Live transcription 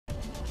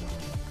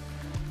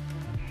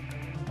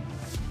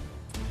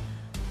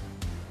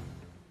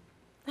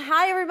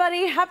Hi,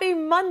 everybody. Happy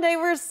Monday.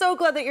 We're so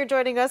glad that you're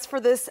joining us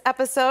for this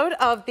episode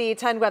of the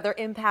 10 Weather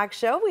Impact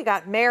Show. We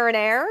got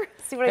marinara.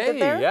 See what I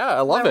did there? Yeah, I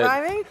love it.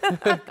 Rhyming?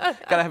 Gotta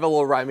have a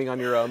little rhyming on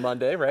your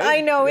Monday, right?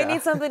 I know. We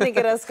need something to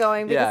get us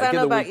going because I don't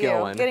know about you.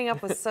 Going. Getting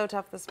up was so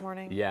tough this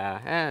morning.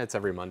 Yeah, it's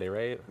every Monday,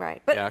 right?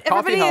 Right. But yeah,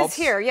 everybody is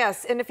here,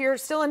 yes. And if you're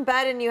still in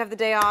bed and you have the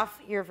day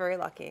off, you're very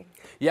lucky.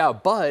 Yeah,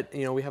 but,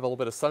 we have a little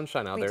bit of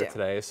sunshine out there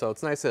today, so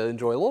it's nice to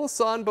enjoy a little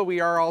sun, but we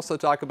are also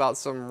talking about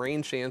some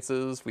rain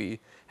chances.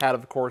 We had,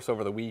 of course,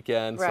 over the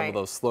weekend, some of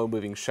those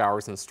slow-moving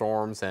showers and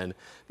storms, and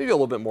maybe a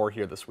little bit more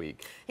here this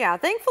week. Yeah,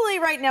 thankfully,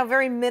 right now,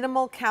 very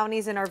minimal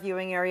counties in our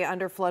viewing area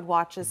under flood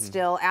watches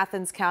still.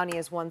 Athens County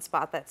is one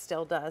spot that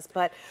still does.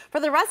 But for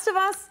the rest of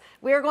us,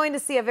 we are going to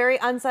see a very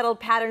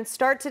unsettled pattern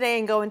start today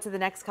and go into the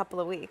next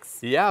couple of weeks.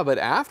 Yeah, but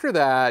after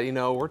that,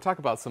 we're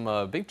talking about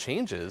some big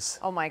changes.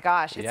 Oh my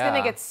gosh, it's going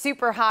to get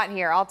super hot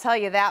here, I'll tell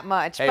you that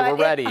much. Hey, we're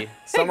ready.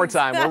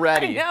 Summertime, we're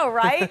ready. I know,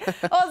 right?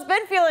 Well, it's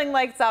been feeling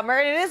like summer,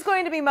 and it is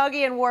going to be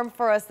muggy and warm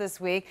for us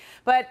this week,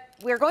 but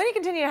we're going to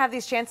continue to have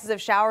these chances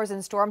of showers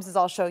and storms, as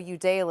I'll show you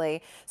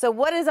daily. So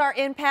what is our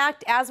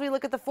impact as we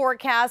look at the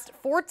forecast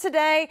for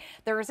today?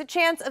 There is a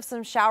chance of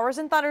some showers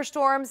and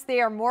thunderstorms.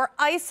 They are more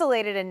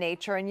isolated in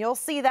nature, and you'll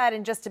see that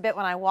in just a bit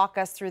when I walk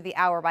us through the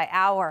hour by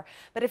hour.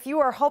 But if you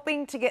are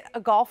hoping to get a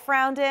golf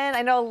round in,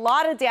 I know a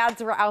lot of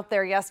dads were out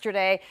there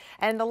yesterday,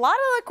 and a lot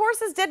of the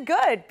courses did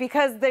good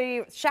because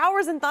the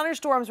showers and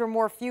thunderstorms were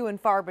more few and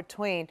far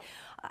between.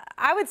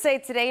 I would say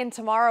today and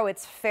tomorrow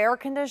it's fair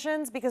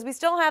conditions because we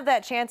still have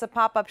that chance of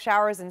pop-up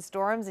showers and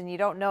storms, and you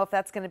don't know if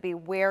that's going to be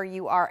where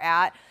you are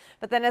at.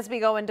 But then as we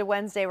go into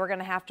Wednesday, we're going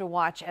to have to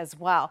watch as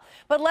well.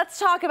 But let's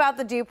talk about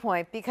the dew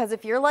point, because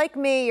if you're like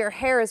me, your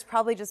hair has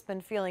probably just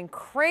been feeling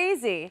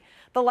crazy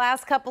the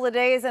last couple of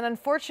days, and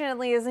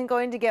unfortunately isn't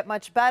going to get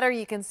much better.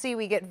 You can see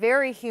we get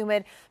very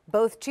humid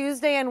both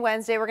Tuesday and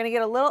Wednesday. We're going to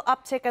get a little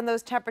uptick on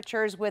those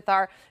temperatures with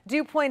our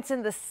dew points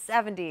in the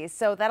 70s.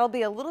 So that'll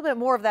be a little bit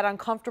more of that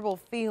uncomfortable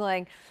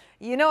feeling.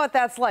 You know what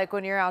that's like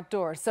when you're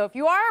outdoors. So if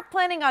you are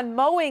planning on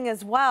mowing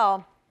as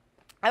well,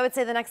 I would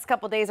say the next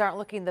couple days aren't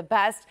looking the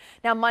best.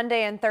 Now,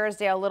 Monday and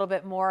Thursday, a little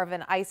bit more of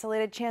an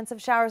isolated chance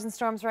of showers and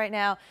storms right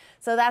now.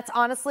 So that's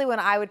honestly when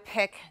I would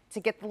pick to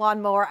get the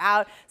lawnmower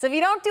out. So if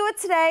you don't do it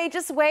today,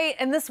 just wait.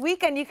 And this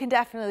weekend, you can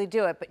definitely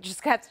do it, but you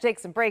just have to take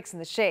some breaks in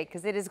the shade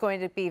because it is going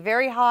to be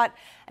very hot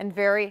and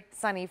very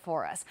sunny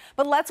for us.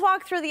 But let's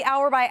walk through the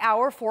hour by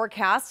hour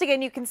forecast.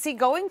 Again, you can see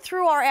going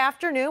through our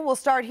afternoon, we'll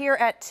start here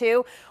at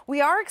 2.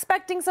 We are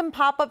expecting some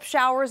pop-up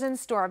showers and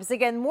storms.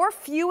 Again, more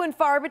few and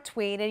far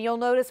between, and you'll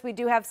notice we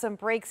do have some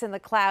breaks in the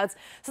clouds.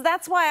 So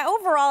that's why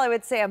overall I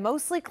would say a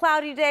mostly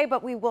cloudy day,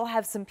 but we will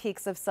have some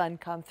peaks of sun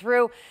come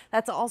through.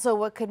 That's also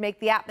what could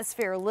make the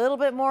atmosphere a little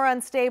bit more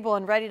unstable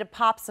and ready to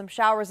pop some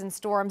showers and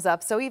storms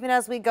up. So even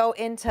as we go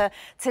into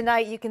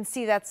tonight, you can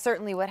see that's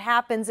certainly what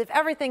happens. If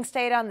everything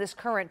stayed on this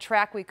current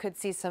track, we could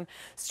see some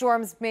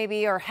storms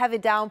maybe or heavy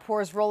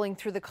downpours rolling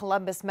through the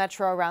Columbus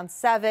metro around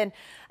 7.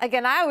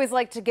 Again, I always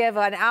like to give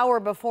an hour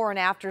before and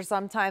after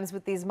sometimes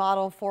with these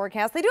model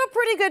forecasts. They do a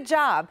pretty good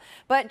job,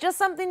 but just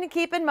something to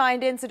keep in mind.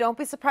 So don't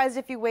be surprised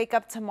if you wake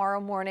up tomorrow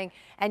morning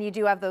and you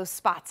do have those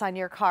spots on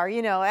your car.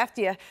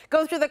 After you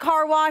go through the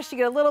car wash, you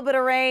get a little bit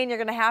of rain, you're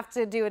going to have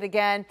to do it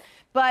again.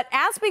 But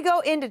as we go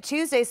into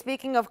Tuesday,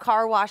 speaking of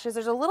car washes,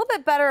 there's a little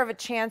bit better of a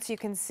chance you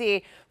can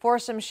see for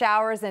some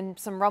showers and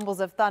some rumbles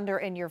of thunder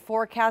in your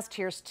forecast.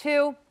 Here's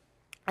 2.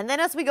 And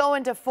then as we go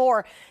into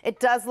 4, it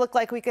does look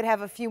like we could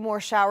have a few more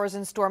showers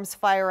and storms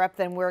fire up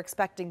than we're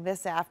expecting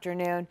this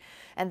afternoon.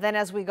 And then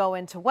as we go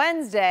into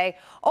Wednesday,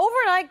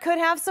 overnight could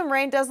have some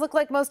rain. Does look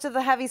like most of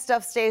the heavy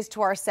stuff stays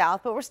to our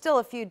south, but we're still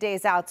a few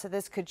days out, so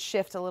this could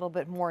shift a little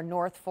bit more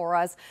north for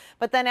us.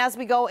 But then as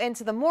we go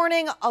into the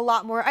morning, a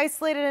lot more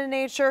isolated in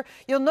nature.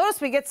 You'll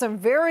notice we get some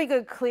very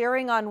good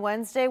clearing on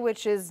Wednesday,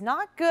 which is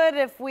not good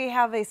if we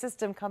have a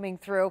system coming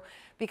through,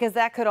 because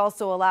that could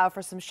also allow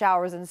for some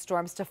showers and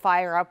storms to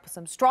fire up.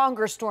 Some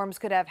stronger storms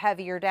could have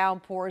heavier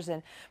downpours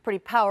and pretty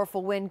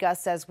powerful wind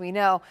gusts, as we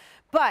know.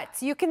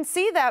 But you can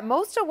see that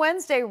most of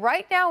Wednesday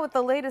right now with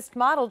the latest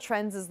model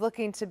trends is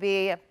looking to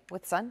be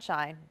with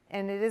sunshine,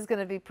 and it is going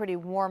to be pretty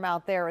warm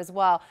out there as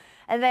well.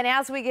 And then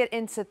as we get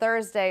into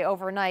Thursday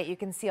overnight, you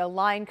can see a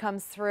line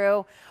comes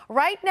through.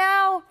 Right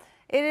now,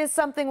 it is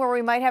something where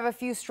we might have a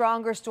few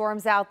stronger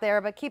storms out there,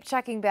 but keep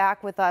checking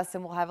back with us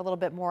and we'll have a little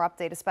bit more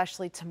update,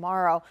 especially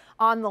tomorrow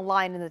on the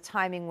line and the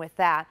timing with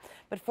that.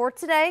 But for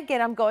today,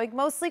 again, I'm going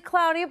mostly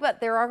cloudy, but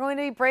there are going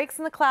to be breaks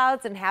in the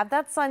clouds and have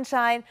that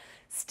sunshine.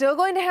 Still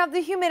going to have the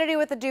humidity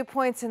with the dew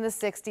points in the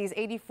 60s,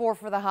 84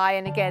 for the high.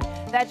 And again,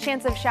 that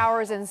chance of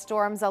showers and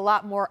storms a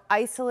lot more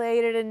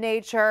isolated in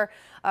nature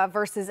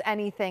versus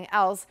anything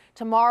else.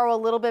 Tomorrow, a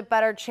little bit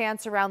better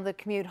chance around the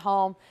commute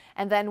home.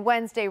 And then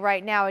Wednesday,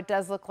 right now, it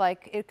does look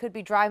like it could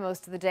be dry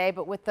most of the day,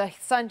 but with the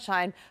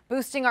sunshine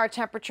boosting our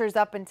temperatures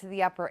up into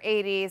the upper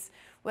 80s.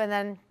 And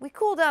then we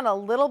cool down a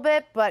little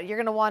bit, but you're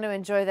going to want to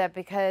enjoy that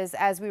because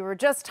as we were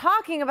just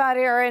talking about,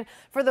 Aaron,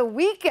 for the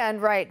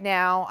weekend right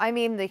now, I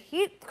mean, the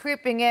heat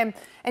creeping in.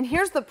 And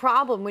here's the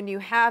problem when you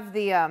have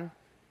the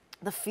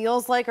the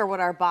feels like or what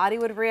our body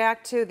would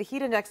react to. The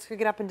heat index could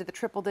get up into the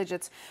triple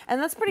digits,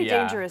 and that's pretty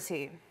dangerous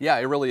heat. Yeah,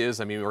 it really is.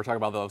 I mean, we're talking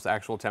about those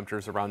actual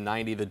temperatures around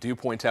 90, the dew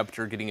point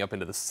temperature getting up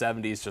into the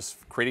 70s,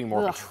 just creating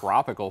more of a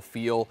tropical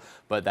feel.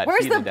 But that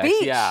Where's heat the index,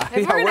 beach? yeah,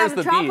 If we're gonna have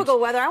the tropical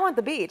weather, I want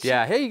the beach.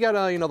 Yeah, hey, you got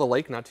the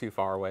lake not too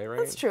far away, right?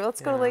 That's true.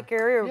 Let's go to Lake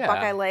Erie or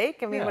Buckeye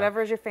Lake. I mean,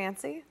 whatever is your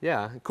fancy.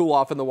 Yeah, cool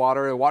off in the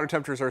water. The water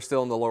temperatures are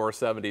still in the lower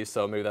 70s,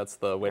 so maybe that's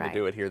the way to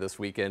do it here this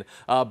weekend.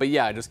 But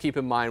yeah, just keep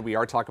in mind we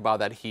are talking about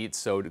that heat,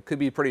 so it could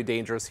be pretty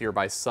dangerous here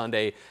by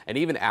Sunday, and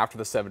even after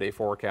the 7-day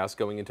forecast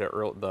going into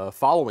the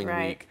following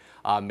week,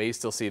 may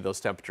still see those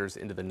temperatures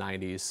into the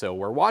 90s. So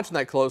we're watching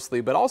that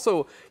closely, but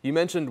also you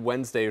mentioned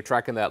Wednesday, you're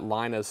tracking that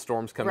line of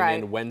storms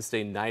coming in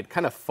Wednesday night,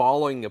 kind of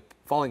falling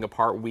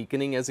apart,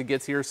 weakening as it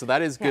gets here. So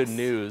that is good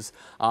news.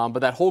 But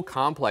that whole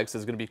complex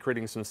is going to be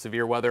creating some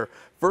severe weather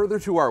further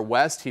to our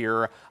west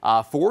here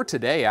for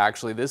today,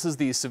 actually. This is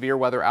the severe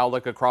weather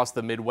outlook across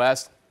the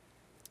Midwest.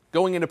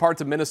 Going into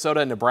parts of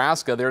Minnesota and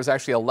Nebraska, there's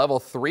actually a level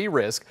 3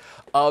 risk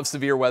of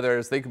severe weather,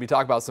 as they could be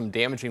talking about some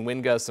damaging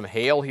wind gusts, some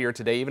hail here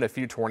today, even a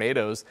few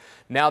tornadoes.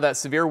 Now that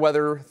severe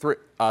weather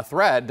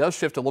threat does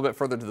shift a little bit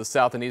further to the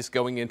south and east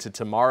going into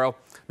tomorrow.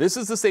 This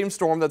is the same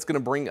storm that's going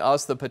to bring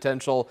us the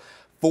potential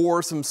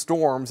for some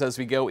storms as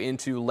we go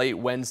into late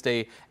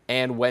Wednesday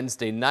and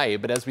Wednesday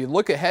night. But as we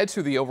look ahead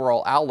to the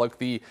overall outlook,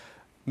 the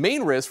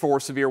main risk for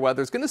severe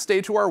weather is going to stay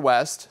to our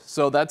west,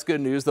 so that's good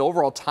news. The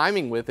overall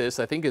timing with this,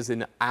 I think, is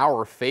in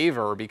our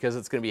favor because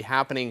it's going to be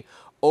happening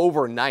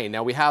overnight.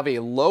 Now, we have a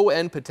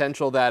low-end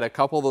potential that a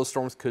couple of those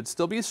storms could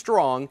still be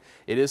strong.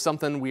 It is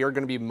something we are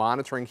going to be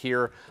monitoring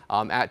here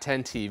at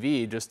 10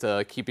 TV, just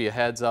to keep you a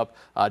heads up,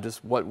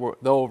 just what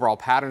the overall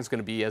pattern is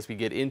going to be as we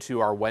get into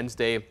our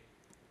Wednesday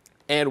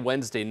and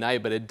Wednesday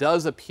night. But it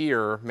does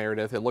appear,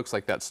 Meredith, it looks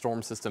like that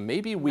storm system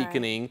may be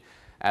weakening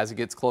as it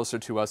gets closer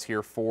to us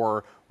here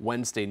for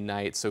Wednesday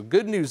night. So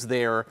good news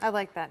there. I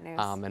like that news.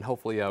 And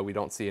hopefully we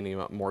don't see any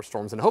more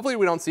storms, and hopefully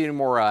we don't see any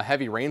more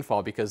heavy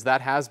rainfall, because that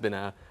has been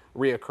a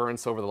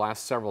reoccurrence over the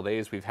last several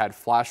days. We've had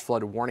flash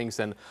flood warnings,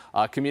 and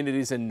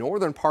communities in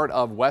northern part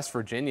of West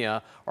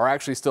Virginia are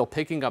actually still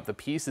picking up the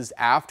pieces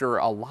after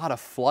a lot of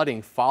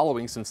flooding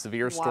following some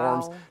severe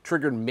storms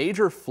triggered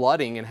major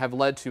flooding and have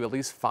led to at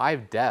least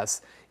 5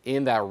 deaths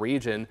in that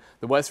region.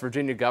 The West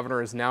Virginia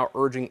governor is now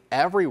urging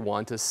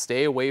everyone to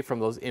stay away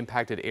from those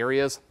impacted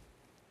areas.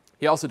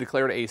 He also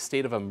declared a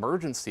state of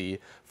emergency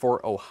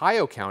for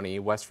Ohio County,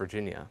 West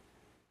Virginia.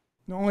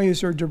 Not only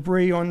is there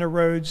debris on the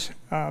roads,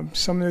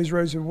 some of those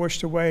roads are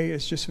washed away.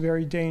 It's just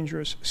very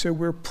dangerous. So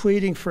we're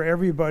pleading for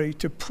everybody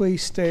to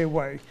please stay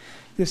away.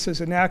 This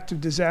is an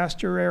active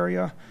disaster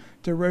area.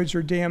 The roads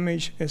are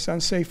damaged. It's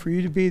unsafe for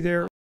you to be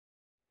there.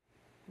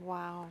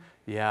 Wow.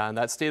 Yeah, and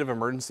that state of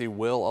emergency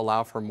will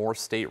allow for more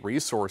state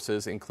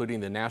resources, including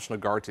the National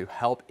Guard, to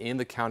help in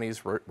the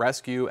county's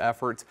rescue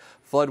efforts.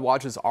 Flood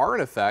watches are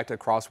in effect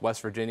across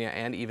West Virginia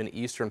and even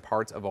eastern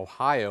parts of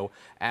Ohio,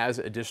 as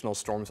additional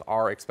storms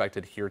are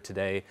expected here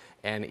today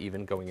and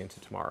even going into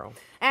tomorrow.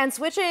 And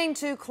switching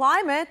to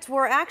climate,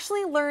 we're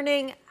actually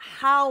learning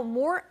how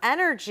more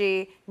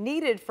energy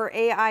needed for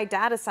AI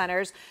data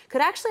centers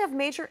could actually have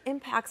major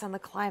impacts on the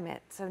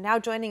climate. So now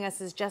joining us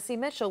is Jesse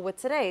Mitchell with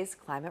today's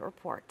Climate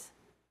Report.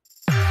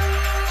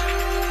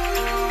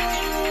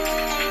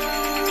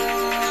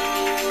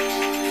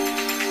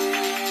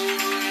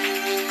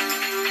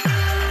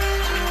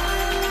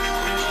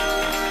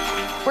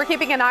 We're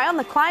keeping an eye on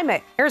the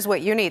climate. Here's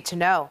what you need to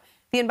know.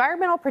 The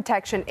Environmental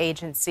Protection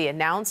Agency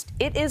announced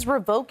it is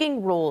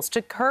revoking rules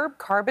to curb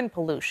carbon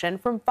pollution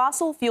from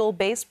fossil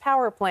fuel-based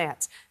power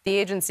plants. The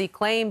agency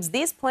claims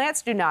these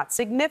plants do not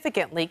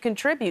significantly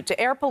contribute to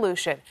air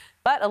pollution,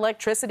 but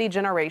electricity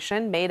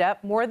generation made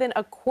up more than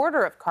a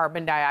quarter of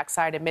carbon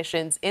dioxide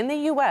emissions in the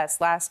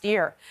U.S. last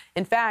year.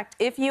 In fact,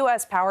 if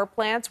U.S. power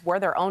plants were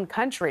their own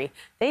country,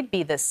 they'd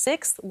be the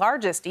 6th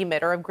largest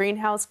emitter of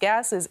greenhouse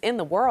gases in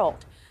the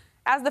world.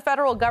 As the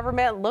federal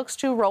government looks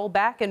to roll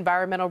back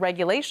environmental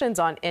regulations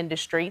on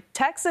industry,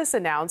 Texas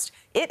announced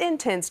it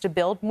intends to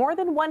build more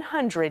than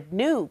 100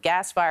 new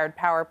gas-fired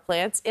power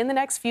plants in the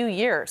next few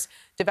years.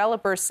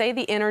 Developers say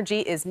the energy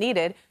is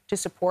needed to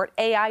support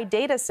AI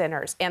data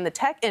centers and the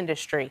tech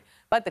industry,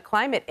 but the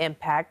climate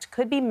impact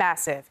could be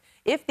massive.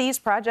 If these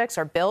projects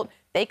are built,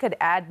 they could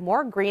add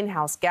more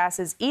greenhouse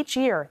gases each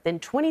year than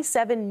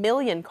 27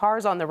 million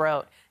cars on the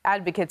road.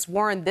 Advocates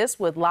warn this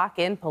would lock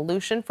in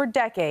pollution for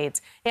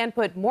decades and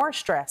put more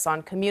stress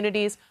on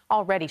communities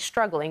already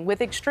struggling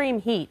with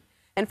extreme heat.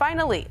 And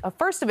finally, a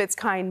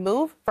first-of-its-kind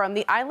move from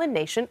the island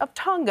nation of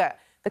Tonga.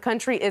 The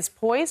country is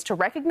poised to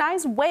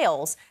recognize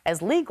whales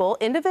as legal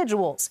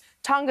individuals.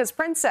 Tonga's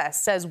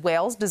princess says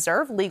whales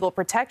deserve legal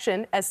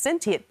protection as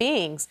sentient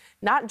beings,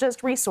 not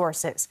just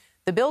resources.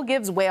 The bill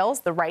gives whales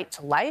the right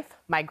to life,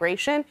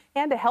 migration,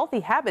 and a healthy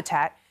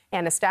habitat,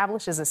 and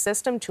establishes a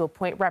system to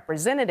appoint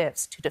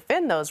representatives to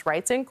defend those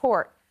rights in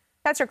court.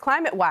 That's your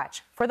Climate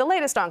Watch. For the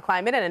latest on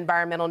climate and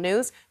environmental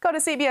news, go to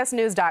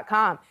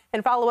cbsnews.com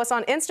and follow us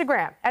on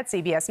Instagram at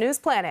CBS News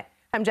Planet.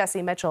 I'm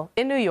Jesse Mitchell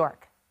in New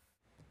York.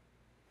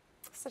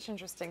 Such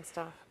interesting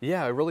stuff.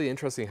 Yeah, really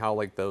interesting how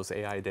like those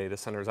AI data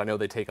centers, I know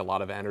they take a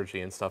lot of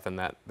energy and stuff, and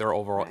that their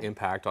overall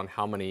impact on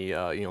how many,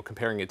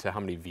 comparing it to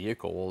how many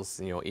vehicles,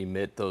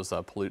 emit those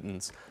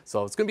pollutants.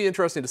 So it's going to be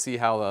interesting to see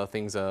how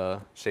things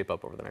shape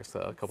up over the next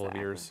couple of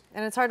years.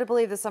 And it's hard to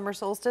believe the summer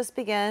solstice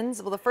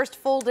begins. Well, the first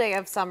full day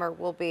of summer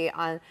will be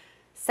on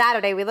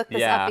Saturday. We looked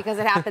this up because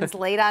it happens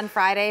late on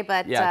Friday,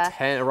 but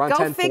around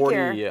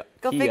 10:40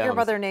 Go figure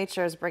Mother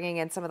Nature is bringing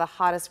in some of the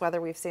hottest weather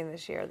we've seen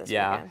this year.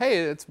 Weekend.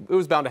 Hey, it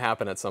was bound to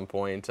happen at some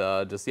point.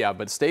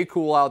 But stay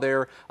cool out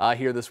there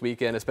here this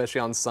weekend,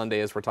 especially on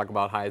Sunday as we're talking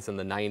about highs in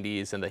the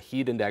 90s, and the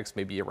heat index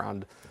may be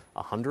around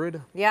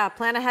 100. Yeah,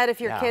 plan ahead if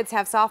your kids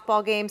have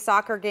softball games,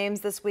 soccer games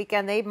this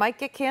weekend. They might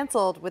get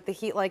canceled with the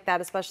heat like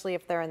that, especially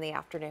if they're in the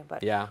afternoon.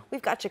 But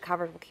we've got you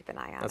covered. We'll keep an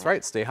eye on it. That's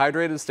right. Stay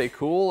hydrated, stay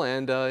cool,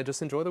 and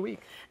just enjoy the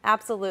week.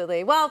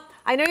 Absolutely. Well,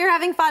 I know you're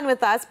having fun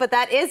with us, but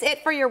that is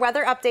it for your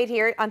weather update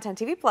here on 10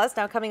 TV Plus.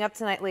 Now coming up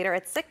tonight later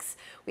at 6,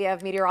 we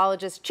have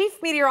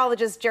Chief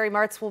Meteorologist Jerry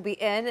Martz will be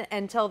in.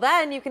 Until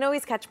then, you can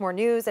always catch more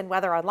news and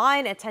weather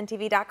online at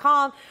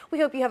 10tv.com. We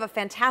hope you have a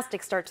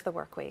fantastic start to the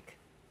work week.